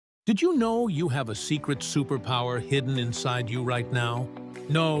Did you know you have a secret superpower hidden inside you right now?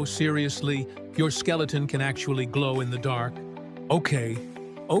 No, seriously, your skeleton can actually glow in the dark. Okay,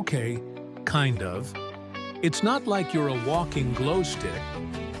 kind of. It's not like you're a walking glow stick,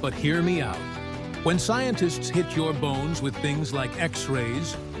 but hear me out. When scientists hit your bones with things like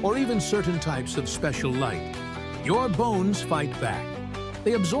X-rays or even certain types of special light, your bones fight back.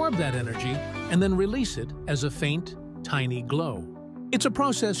 They absorb that energy and then release it as a faint, tiny glow. It's a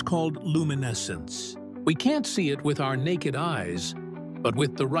process called luminescence. We can't see it with our naked eyes, but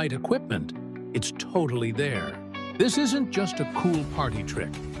with the right equipment, it's totally there. This isn't just a cool party trick.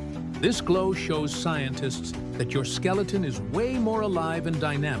 This glow shows scientists that your skeleton is way more alive and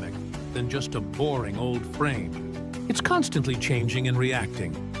dynamic than just a boring old frame. It's constantly changing and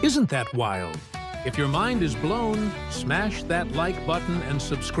reacting. Isn't that wild? If your mind is blown, smash that like button and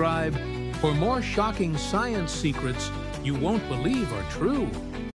subscribe for more shocking science secrets you won't believe are true.